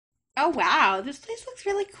Oh wow, this place looks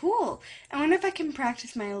really cool. I wonder if I can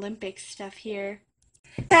practice my Olympics stuff here.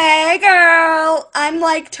 Hey girl, I'm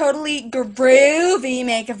like totally groovy,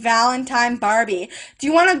 make a Valentine Barbie. Do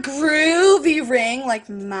you want a groovy ring like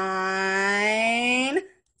mine?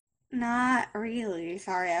 Not really,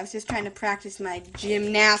 sorry, I was just trying to practice my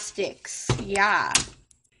gymnastics. Yeah.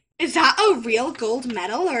 Is that a real gold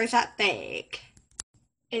medal or is that fake?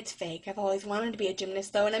 It's fake. I've always wanted to be a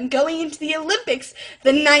gymnast though, and I'm going into the Olympics,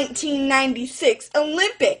 the 1996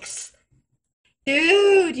 Olympics.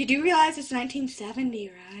 Dude, you do realize it's 1970,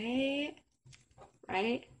 right?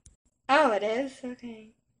 Right? Oh, it is?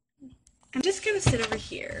 Okay. I'm just gonna sit over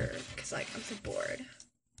here, because, like, I'm so bored.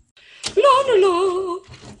 La la la!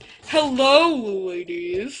 Hello,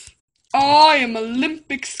 ladies. I am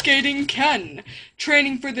Olympic Skating Ken,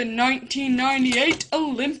 training for the 1998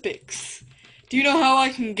 Olympics. Do you know how I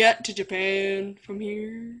can get to Japan from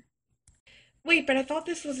here? Wait, but I thought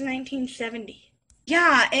this was 1970.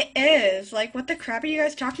 Yeah, it is. Like, what the crap are you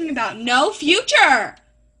guys talking about? No future!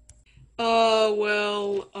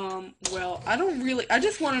 Well, I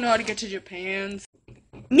just want to know how to get to Japan.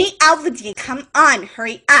 Meet Alvady, come on,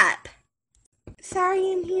 hurry up.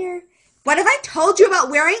 Sorry, I'm here. What have I told you about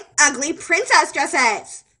wearing ugly princess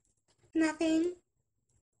dresses? Nothing.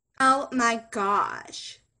 Oh my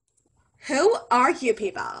gosh. Who are you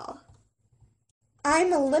people?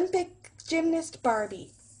 I'm Olympic gymnast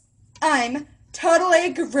Barbie. I'm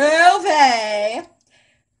totally groovy.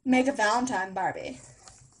 Make a Valentine Barbie.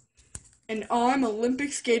 And I'm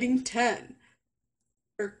Olympic skating 10.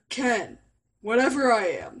 Or Ken. Whatever I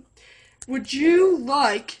am. Would you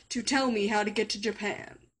like to tell me how to get to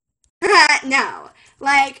Japan? No.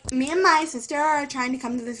 Like, me and my sister are trying to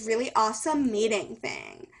come to this really awesome meeting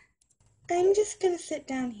thing. I'm just gonna sit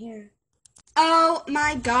down here. Oh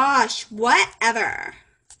my gosh, whatever.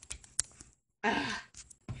 Ugh.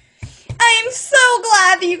 I am so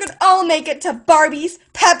glad that you could all make it to Barbie's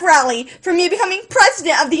pep rally for me becoming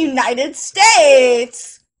president of the United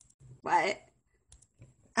States. What?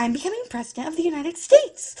 I'm becoming president of the United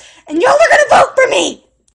States, and y'all are gonna vote for me!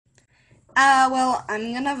 Well,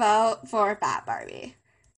 I'm gonna vote for Fat Barbie.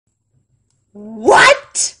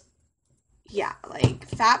 What? Yeah, like,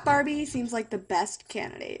 Fat Barbie seems like the best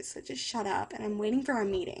candidate, so just shut up, and I'm waiting for our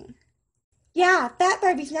meeting. Yeah, Fat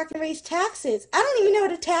Barbie's not gonna raise taxes. I don't even know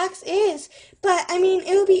what a tax is, but, I mean,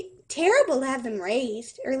 it would be terrible to have them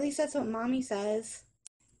raised, or at least that's what Mommy says.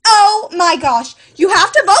 Oh my gosh, you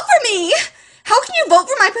have to vote for me! How can you vote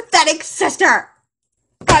for my pathetic sister?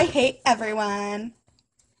 I hate everyone.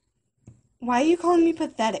 Why are you calling me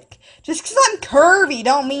pathetic? Just because I'm curvy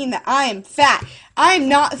don't mean that I am fat. I am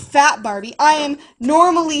not fat Barbie. I am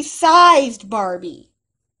normally sized Barbie.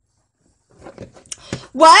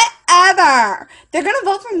 Whatever. They're gonna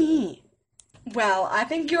vote for me. Well, I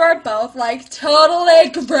think you are both like totally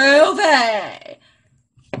groovy.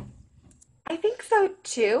 I think so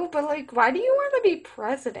too, but like, why do you want to be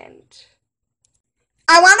president?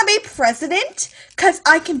 I want to be president because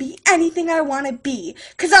I can be anything I want to be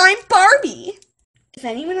because I'm Barbie. Does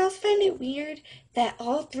anyone else find it weird that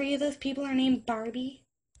all three of those people are named Barbie?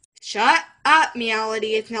 Shut up,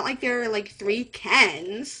 Meowity. It's not like there are like three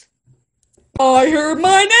Kens. I heard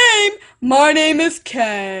my name. My name is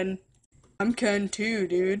Ken. I'm Ken too,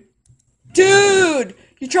 dude. Dude,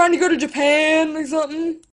 you trying to go to Japan or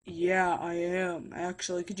something? Yeah, I am,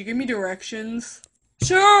 actually. Could you give me directions?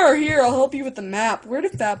 Sure, here, I'll help you with the map. Where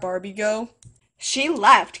did Fat Barbie go? She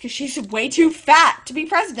left because she's way too fat to be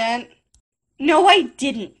president. No, I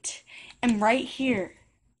didn't. I'm right here.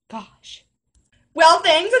 Gosh. Well,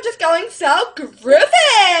 things are just going so groovy.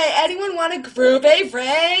 Anyone want a groovy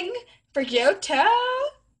ring for you too?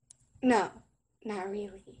 No, not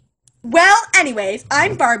really. Well, anyways,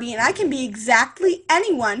 I'm Barbie, and I can be exactly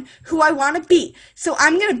anyone who I want to be. So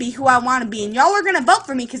I'm going to be who I want to be, and y'all are going to vote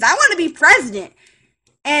for me because I want to be president.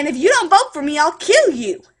 And if you don't vote for me, I'll kill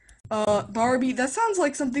you. Barbie, that sounds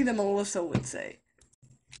like something that Melissa would say.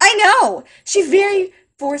 I know. She's very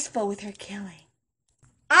forceful with her killing.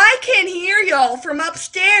 I can hear y'all from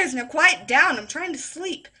upstairs. Now quiet down. I'm trying to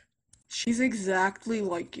sleep. She's exactly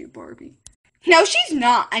like you, Barbie. No, she's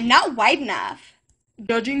not. I'm not white enough.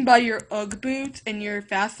 Judging by your Ugg boots and your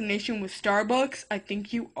fascination with Starbucks, I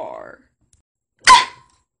think you are.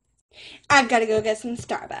 I've got to go get some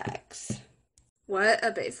Starbucks. What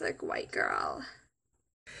a basic white girl.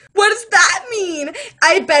 What does that mean?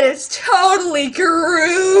 I bet it's totally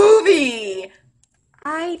groovy.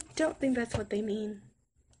 I don't think that's what they mean.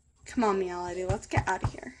 Come on, Meowity, let's get out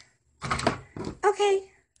of here. Okay.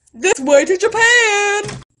 This way to Japan!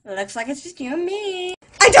 Looks like it's just you and me.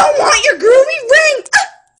 I don't want your groovy ring!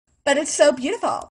 But it's so beautiful.